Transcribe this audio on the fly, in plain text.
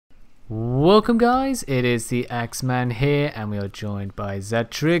Welcome guys, it is the AxeMan here and we are joined by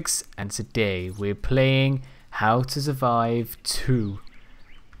Xaktrix, and today we're playing How to Survive 2.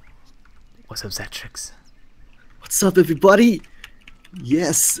 What's up Xaktrix? What's up everybody?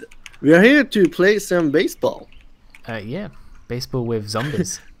 Yes, we are here to play some baseball. Yeah, baseball with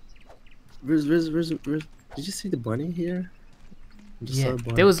zombies. Where's did you see the bunny here? Yeah,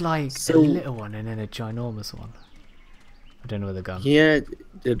 there was like a little one and then a ginormous one. I don't know where they're gone. Yeah,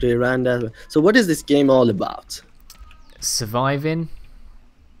 they ran that way. So what is this game all about? Surviving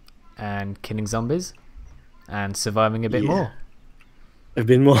and killing zombies and surviving a bit more. A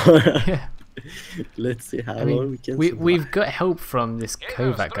bit more. Yeah. Let's see how long we can survive. We've got help from this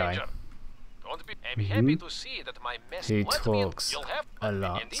Kovac guy who talks a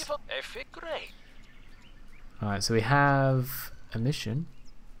lot. Alright, so we have a mission.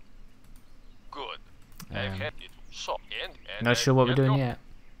 Not sure what we're doing yet.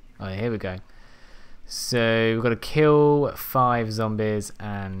 Oh, here we go. So we've got to kill 5 zombies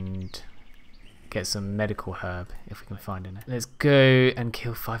and get some medical herb if we can find it. Let's go and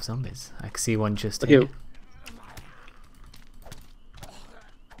kill 5 zombies. I can see one just here.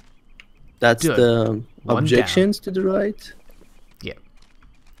 That's the objections to the right? Yep.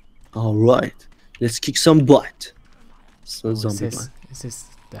 Alright. Let's kick some butt. So zombie is this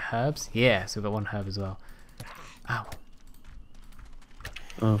the herbs? Yeah, so we've got 1 herb as well. Ow.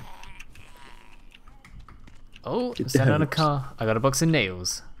 Oh. Oh, stand on a car. I got a box of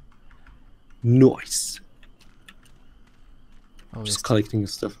nails. Nice. Oh, just collecting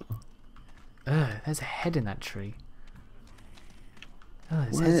stuff. There's a head in that tree. Oh,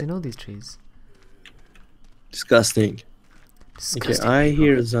 there's heads in all these trees. Disgusting. Okay, I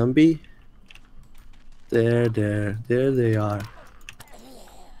hear a zombie. There they are.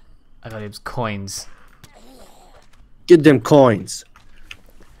 I got him coins. Get them coins.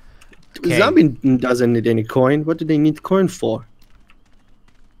 Okay. Zombie doesn't need any coin. What do they need coin for?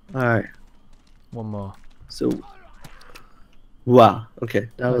 Alright. 1 more. So, wow. Okay,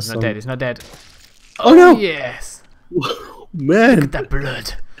 that was not dead. It's not dead. Oh no! Yes. Man. Look at that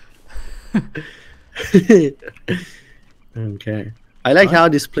blood. Okay. I like how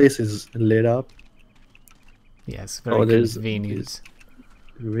this place is lit up. Yes, very convenient.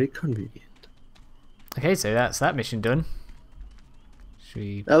 Very convenient. Okay, so that's that mission done. Should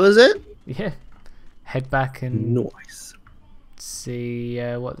we... That was it? Yeah. Head back and nice. See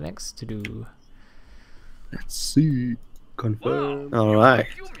what next to do. Let's see. Confirm. All right.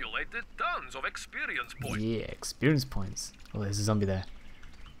 Accumulated tons of experience points. Yeah, experience points. Oh, there's a zombie there.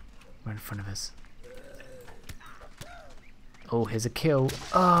 Right in front of us. Oh, here's a kill.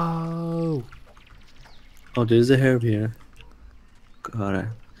 Oh. Oh, there's a herb here. Got it.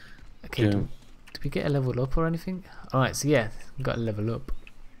 Okay. Yeah. Did we get a level up or anything? Alright, so yeah, we got a level up.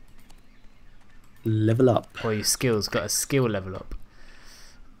 Level up. Or your skills got a skill level up.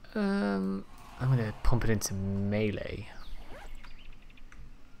 I'm gonna pump it into melee.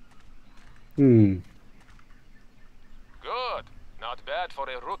 Good. Not bad for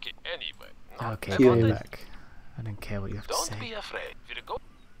a rookie anyway. Okay, go back. I don't care what you have to say. Don't be afraid.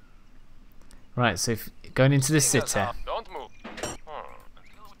 Right, so going into the city. Don't move.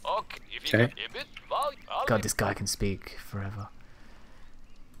 Okay. God, this guy can speak forever.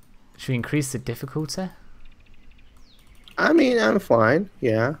 Should we increase the difficulty? I mean, I'm fine.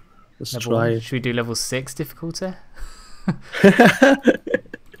 Yeah. Let's try. Should we do level 6 difficulty?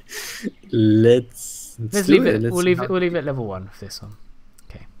 Let's leave it. We'll leave it at level 1 for this one.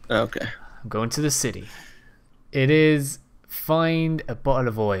 Okay. Okay. I'm going to the city. It is find a bottle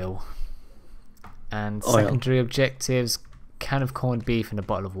of oil. And secondary objectives: can of corned beef and a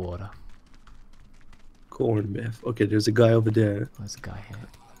bottle of water. Corned beef. Okay, there's a guy over there. There's a guy here.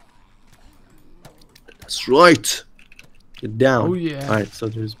 That's right. Get down. Oh yeah. Alright, so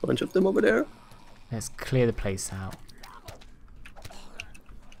there's a bunch of them over there. Let's clear the place out.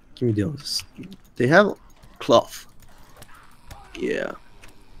 Give me those. They have cloth. Yeah.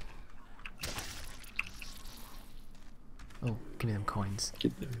 Oh, give me them coins.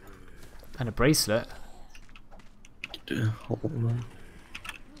 Get them. And a bracelet. Hold on.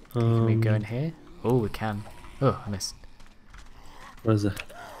 Can we go in here? Oh, we can. Oh, I missed. What is that?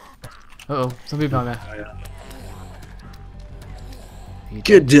 Uh oh, zombie behind there.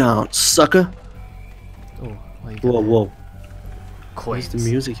 Get down, sucker! Oh, whoa. Coins. What's the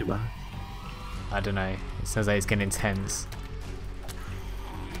music about? I don't know. It sounds like it's getting intense.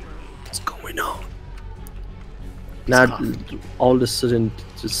 What's going on? Now, all of a sudden,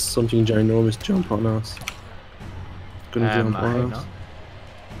 just something ginormous jump on us. Gonna jump on us.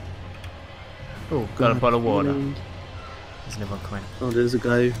 Oh, got a bottle of water. There's another one coming. Oh, there's a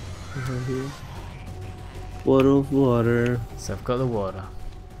guy Bottle of water. So I've got the water.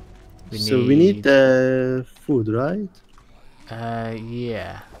 We need the food, right?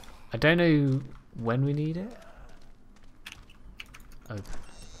 Yeah. I don't know when we need it. Oh,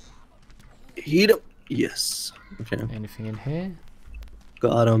 Heat up. Yes. Okay. anything in here?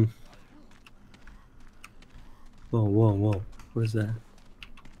 Got him. Whoa, whoa, whoa. What is that?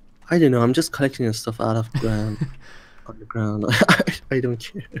 I don't know. I'm just collecting stuff out of ground. On the ground. I don't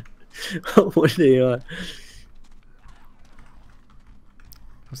care what they are.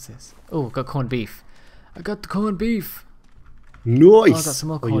 What's this? Oh, I've got corned beef. I got the corned beef. Nice. Oh, I got some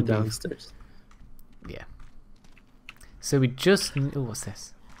more Oh, you're corned beef. downstairs. Yeah. So we just... Oh, what's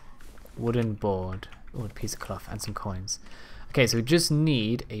this? Wooden board. Oh, a piece of cloth and some coins. Okay, so we just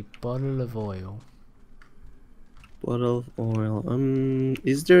need a bottle of oil. Bottle of oil.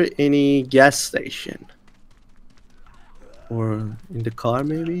 Is there any gas station? Or in the car,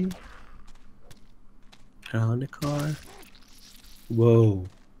 maybe? Around the car? Whoa.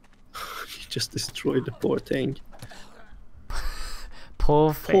 You just destroyed the poor thing.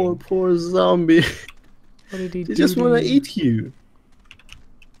 Poor thing. Poor zombie. What did he They do just to want to you? eat you.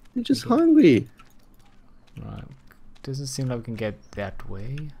 They're just hungry. Right. Doesn't seem like we can get that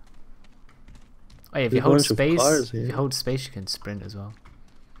way. Oh yeah, if There's you a hold bunch of space, cars if you here. hold space, you can sprint as well.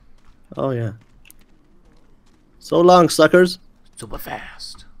 Oh, yeah. So long, suckers. Super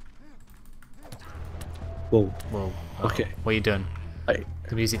fast. Whoa. Whoa. Okay. What are you doing? I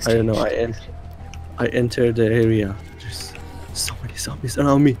The music's I don't changed. know. I entered the area. There's so many zombies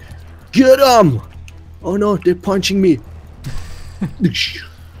around me. Get them! Oh no, they're punching me.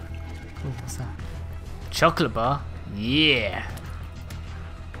 Oh, what's that? Chocolate bar? Yeah.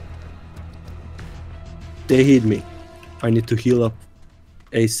 They hit me. I need to heal up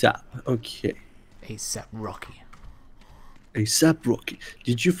ASAP. Okay. ASAP Rocky. ASAP Rocky.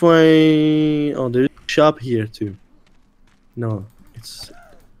 Did you find... Oh, there's a shop here too. No, it's...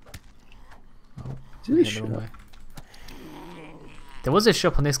 Oh, Is it a went the wrong shop? way. There was a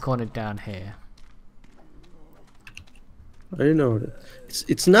shop on this corner down here. I don't know.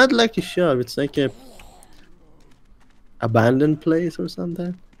 It's not like a shop. It's like a abandoned place or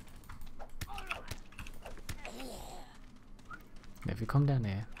something. If you come down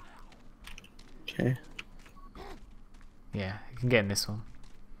here, Okay. yeah, you can get in this one.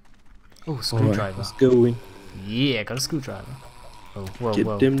 Oh, Alright, screwdriver. let's go in. Yeah, got a screwdriver. Oh, whoa, Get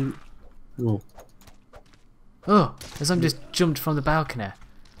whoa. them. Whoa. Oh, there's someone just jumped from the balcony.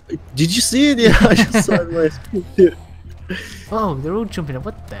 Did you see it? Yeah, I just saw it on my screen too. Oh, they're all jumping up.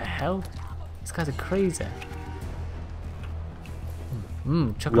 What the hell? These guys are crazy.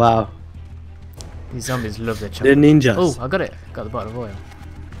 Chocolate. Wow. These zombies love their They're chocolate. ninjas. Oh, I got it. Got the bottle of oil.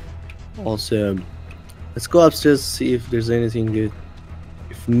 Awesome. Let's go upstairs to see if there's anything good.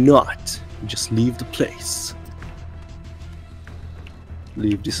 If not, just leave the place.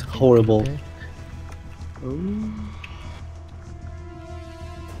 Leave this horrible. Okay.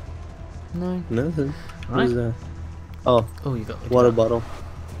 No. Nothing. What Right. is that? Oh, Oh, you got the water gun. bottle.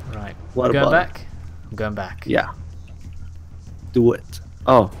 Right. Water Going bottle. back? I'm going back. Yeah. Do it.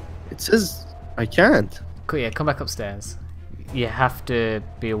 Oh, it says I can't. Cool, yeah, come back upstairs. You have to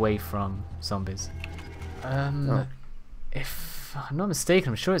be away from zombies. Oh. If I'm not mistaken,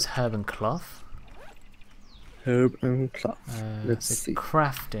 I'm sure it's herb and cloth. Herb and cloth. Let's so see.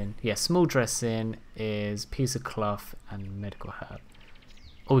 crafting. Yeah, small dressing is piece of cloth and medical herb.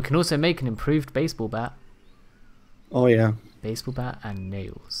 Oh, we can also make an improved baseball bat. Oh yeah. Baseball bat and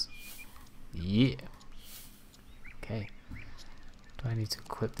nails. Yeah. Okay. Do I need to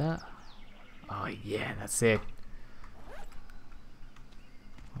equip that? Oh yeah, that's it.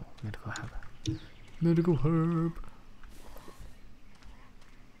 Oh, medical herb. Medical herb.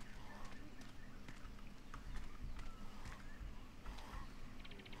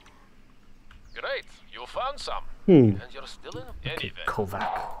 Great, you found some. Hmm. And you're still in Okay, anyway.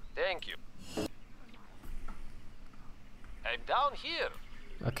 Kovac. Thank you. I'm down here.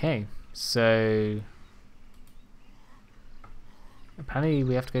 Okay, so apparently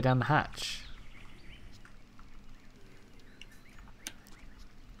we have to go down the hatch.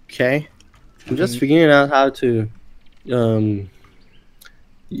 Okay. I'm just figuring out how to.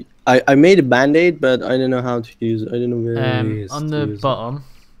 I made a band-aid, but I don't know how to use it. I don't know where it is. On to the use it. bottom,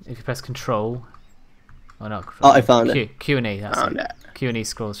 if you press Control, oh not Control. Oh, I found Q, it. Q and A. That's Found it. it. Q and A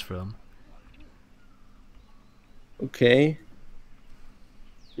scrolls through them. Okay.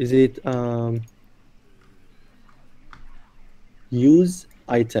 Is it use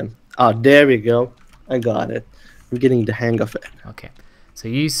item? Ah, there we go. I got it. I'm getting the hang of it. Okay, so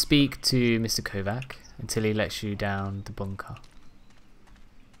you speak to Mr. Kovac until he lets you down the bunker.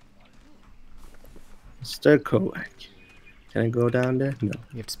 Mr. Kovac. Can I go down there? No.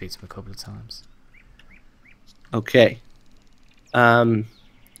 You have to speak to him a couple of times. Okay.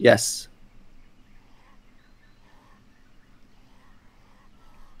 Yes.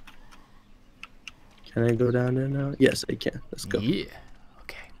 Can I go down there now? Yes, I can. Let's go. Yeah.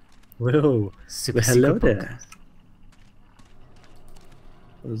 Okay. Whoa. Super Well, hello secret book. there.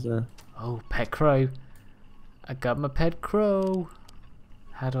 What is that? Oh, pet crow. I got my pet crow.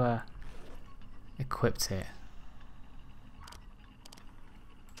 How do I equip it?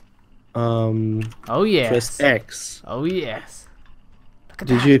 Oh yes. Press X. Oh yes. Look at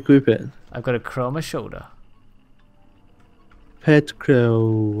Did that. you equip it? I've got a crow on my shoulder. Pet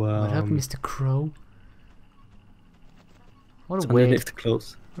Crow. What up, Mr. Crow? What It's a weird, underneath the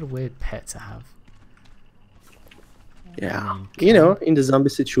clothes. what a weird pet to have. Yeah. Okay. You know, in the zombie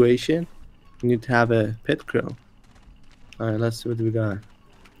situation, you need to have a pet crow. Alright, let's see what we got.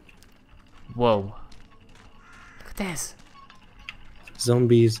 Whoa. Look at this.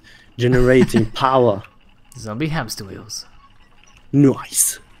 Zombies generating power. Zombie hamster wheels.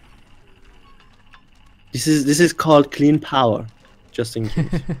 Nice. This is called clean power. Just in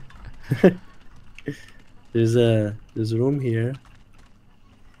case. There's a room here.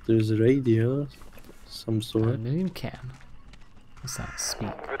 There's a radio, some A sort. moon can. What's that? Speak.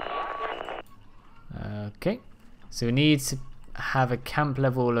 Okay. So we need to have a camp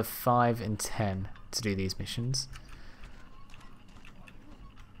level of 5 and 10 to do these missions.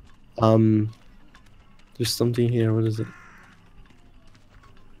 There's something here. What is it?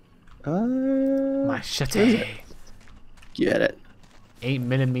 Machete. Get it.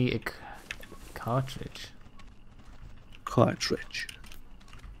 8mm cartridge. Cartridge.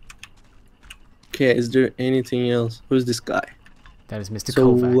 Okay, is there anything else? Who's this guy? That is Mr.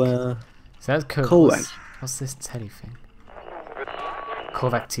 So, Kovac. So that's Kovac. Kovac. What's this telly thing?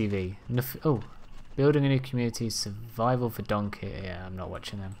 Kovac TV. Oh, building a new community, survival for donkey. Yeah, I'm not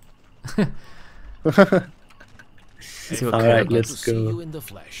watching them. See what Alright, Kovac let's to see go. you in the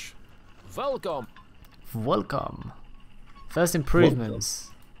flesh. Welcome. Welcome. First improvements.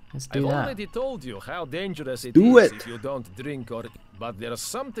 Let's do I've that. already told you how dangerous it Do is it. if you don't drink or. But there's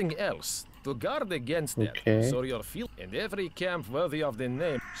something else to guard against that. Okay. So you're in every camp worthy of the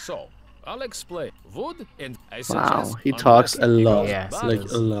name. So I'll explain. Wood and I suggest. Wow, he talks a lot. Yes, he Like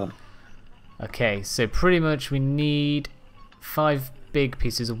does. a lot. Okay, so pretty much we need 5 big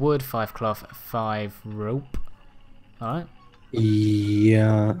pieces of wood, 5 cloth, 5 rope. Alright?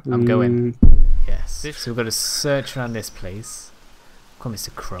 Yeah. I'm going. Yes. So we've got to search around this place. Come on,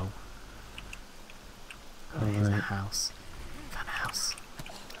 Mr. Crow. Oh, here's a Alright. house. Found a house.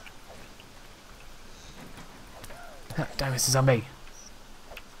 Ah, damn, it's a zombie.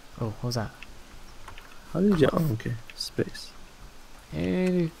 Oh, what was that? How did you? Oh, okay. Space.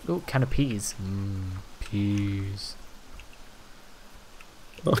 Oh, can of peas. Peas.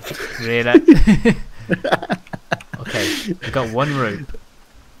 Oh. Really? Okay, I got 1 rope.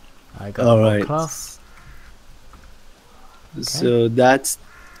 I got 1 Alright. cloth. So that's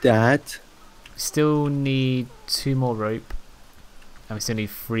that. We still need 2 more rope. And we still need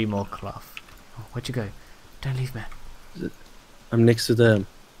 3 more cloth. Oh, where'd you go? Don't leave me. I'm next to them.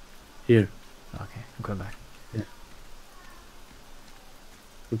 Here. Okay, I'm coming back.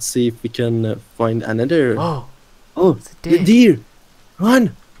 Let's see if we can find another. Oh, Oh, it's a the deer. deer!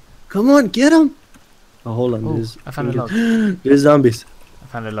 Run! Come on, get him! Oh, hold on. Oh, There's, I found a log. there's zombies. I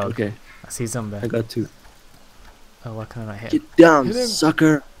found a log. Okay, I see zombie. I got 2. Oh, why can I not hit? Get down, Hit him.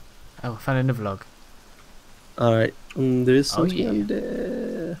 sucker! Oh, I found another log. Alright, there's Oh, something yeah. on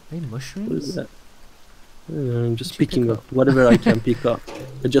there. Are they What mushrooms? is that? I'm just What'd you picking pick up whatever I can pick up.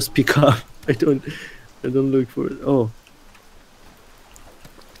 I just pick up. I don't look for it. Oh.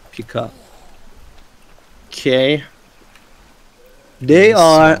 Pick up. Okay. They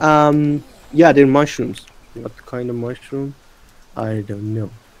are yeah, they're mushrooms. What kind of mushroom? I don't know.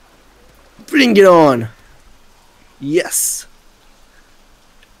 Bring it on. Yes.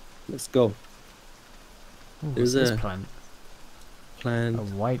 Let's go. Ooh, what's There's this a plant? plant. A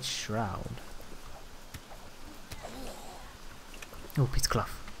white shroud. Oh, piece of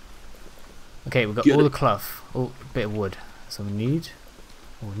cloth. Okay, we've got Get all it. the cloth. Oh, a bit of wood. So we need.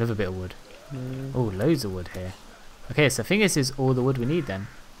 Oh, another bit of wood. Oh, loads of wood here. Okay, so I think this is all the wood we need then.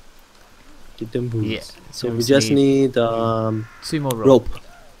 Get them boots. Yeah, So so we we just need 2 more rope.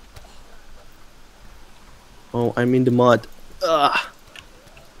 Oh, I'm in the mud. Ah.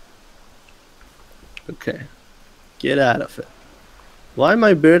 Okay. Get out of it. Why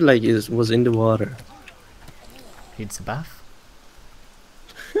my bird like was in the water? Needs a bath.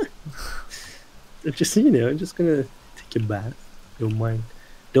 Just I'm just gonna take a bath. Don't mind.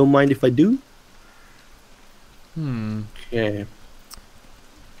 Don't mind if I do. Okay.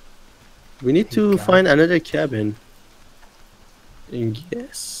 We need to go. find another cabin.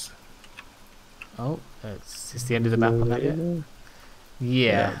 Yes. Oh, is this the end of the map on that yet?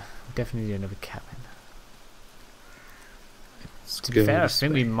 Yeah, definitely need another cabin. To be fair, I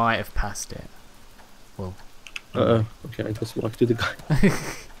think we might have passed it. Well. Okay, I just walked to the guy.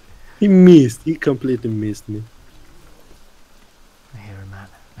 He missed. He completely missed me. I hear a man.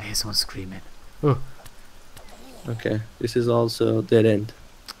 I hear someone screaming. Oh. Okay, this is also dead end.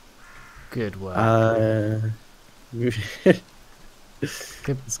 Good work. Good.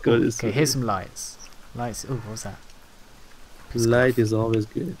 Let's go this okay, way. here's some lights. Lights. Oh, what was that? Light is always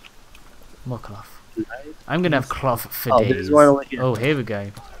good. More cloth. I'm gonna have cloth for days. There's one over here. Oh, here we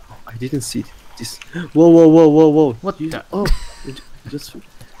go. I didn't see this. Whoa, whoa, whoa, whoa, whoa! What the? Oh, it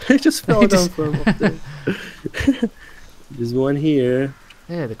just fell down from up there. There's one here.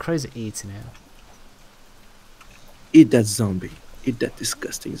 Yeah, the crows are eating it. Eat that zombie. Eat that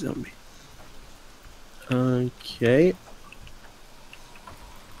disgusting zombie. Okay.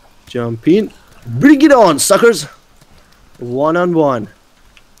 Jump in. Bring it on, suckers! 1-on-1.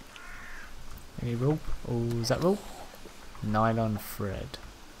 Any rope? Oh, is that rope? Nylon thread.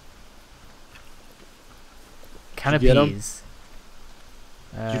 Canopies.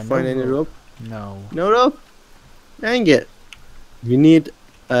 Did you find any rope? No. No rope? Dang it. We need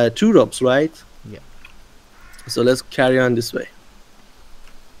 2 ropes, right? Yeah. So let's carry on this way.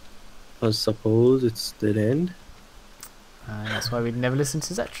 I suppose it's dead end. And that's why we'd never listen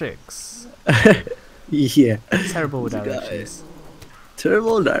to Xaktrix. Yeah. Terrible directions.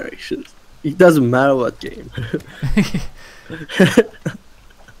 Terrible directions. It doesn't matter what game.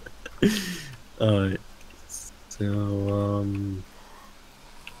 Alright. So,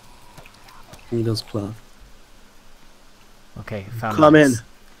 give me those cloth. Okay, found Come lights. in.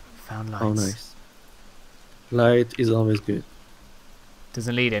 Found lights. Oh, nice. Light is always good.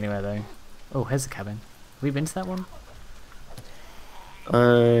 Doesn't lead anywhere though. Oh, here's the cabin. Have we been to that one?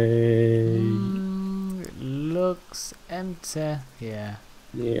 It looks empty. Yeah.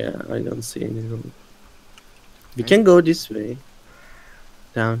 Yeah, I don't see any room. We can go this way.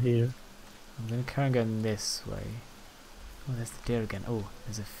 Down here. I'm gonna carry on going this way. Oh, there's the deer again. Oh,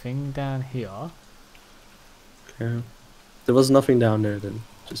 there's a thing down here. Okay. There was nothing down there then.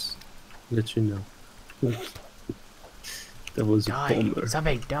 Just let you know. That was a Die! bomber.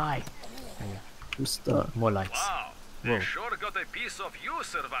 Zombie, die! There you I'm go. stuck. More lights. Wow, Whoa. they sure got a piece of you,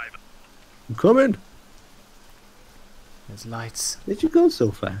 survivor. I'm coming. There's lights. Did you go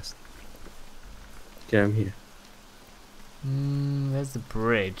so fast? Okay, I'm here. There's the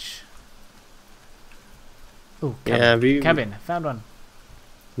bridge. Oh, Yeah, cabin. Cabin, found one.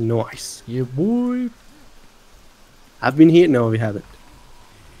 Nice. Yeah, boy. I've been here. No, we haven't.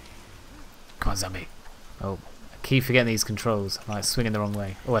 Come on, zombie. Oh, I keep forgetting these controls. I'm like swinging the wrong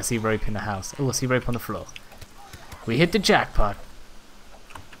way. Oh, I see rope in the house. Oh, I see rope on the floor. We hit the jackpot.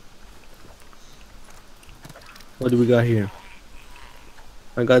 What do we got here?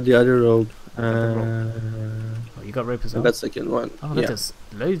 I got the other rope. Oh, you got rope as I well? got second one. Oh, Yeah. there's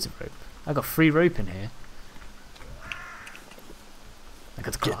loads of rope. I got 3 rope in here. I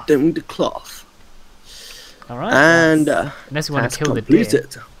got the Get cloth. them the cloth. Alright. And unless you want task to kill the deer. Do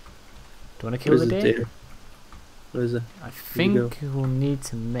completed. you want to kill Where's the the deer? deer? Where is it? I you think we'll need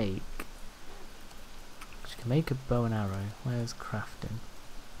to make... You can make a bow and arrow. Where's crafting?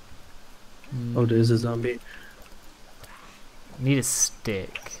 Oh, there's a zombie. Need a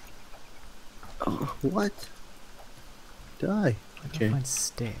stick. Oh, what? Die. I Okay. can't find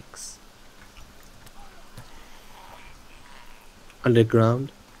sticks.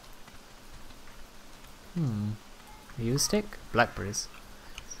 Underground. Are you a stick? Blackberries.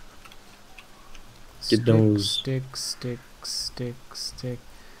 Get those. Stick.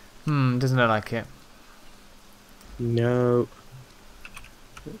 Doesn't look like it. No.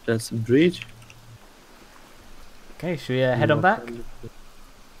 That's a bridge. Okay, should we head on back?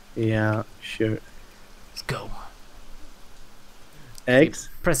 Yeah, sure. Let's go. X.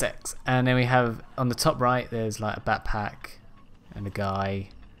 Press X, and then we have on the top right. There's like a backpack and a guy.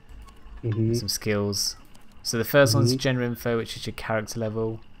 Some skills. So the first one's general info, which is your character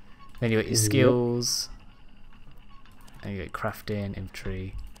level. Then you got your skills. And you got crafting,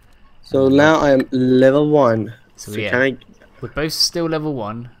 infantry. So now I'm level 1. So, So yeah, can I? we're both still level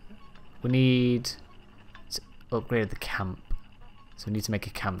 1. We need to upgrade the camp. So we need to make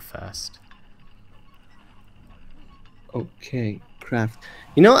a camp first. Okay, craft.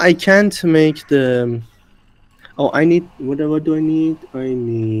 You know, I can't make the. Oh, I need. What do I need? I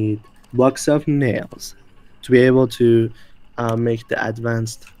need box of nails to be able to make the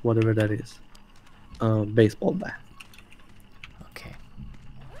advanced whatever that is. baseball bat. Okay.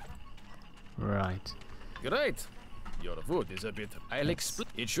 Right. Great. Your wood is a bit. I'll explain.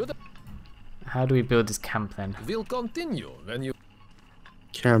 It should. How do we build this camp then? Will continue when you.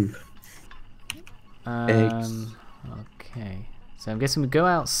 Camp. Eggs. Okay. So I'm guessing we go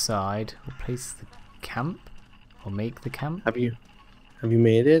outside. We'll place the camp, or make the camp. Have you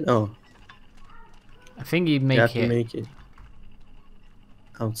made it? Oh, I think you you make have to it. make it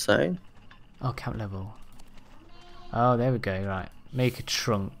outside. Oh, camp level. Oh, there we go. Right. Make a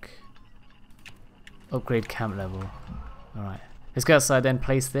trunk. Upgrade camp level. Alright. Let's go outside then,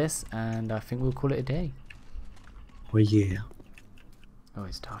 place this, and I think we'll call it a day. Oh yeah. Oh,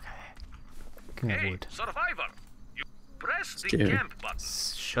 it's dark out here. Give me that wood. survivor! You press the Scary. camp button.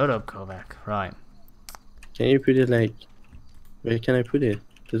 Shut up, Kovac. Right. Can you put it like? Where can I put it?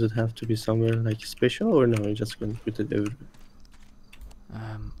 Does it have to be somewhere like special, or no? I'm just gonna put it everywhere.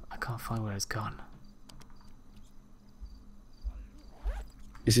 I can't find where it's gone.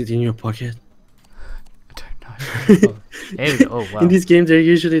 Is it in your pocket? I don't know. Oh, here we go. Oh, wow. In these games, they're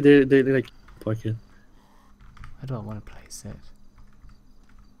like pocket. Where do I want to place it?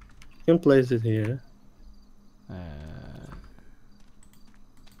 You can place it here.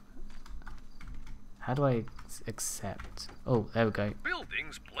 How do I accept? Oh, there we go.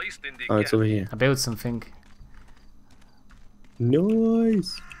 Buildings placed in the Oh, it's over here. I built something.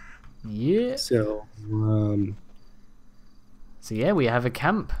 Nice. Yeah. So, So yeah, we have a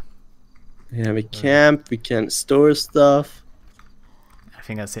camp. we have a camp. We can store stuff. I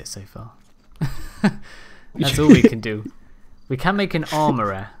think that's it so far. That's all we can do. We can make an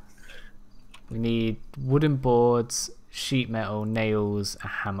armorer. We need wooden boards, sheet metal, nails, a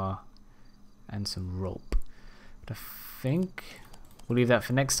hammer, and some rope. But I think we'll leave that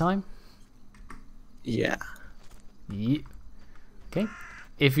for next time. Yeah. Yeah. Okay.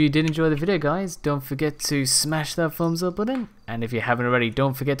 If you did enjoy the video, guys, don't forget to smash that thumbs up button. And if you haven't already,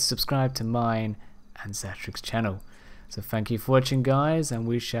 don't forget to subscribe to mine and Xaktrix channel. So thank you for watching, guys, and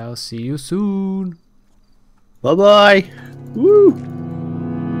we shall see you soon. Bye bye. Woo!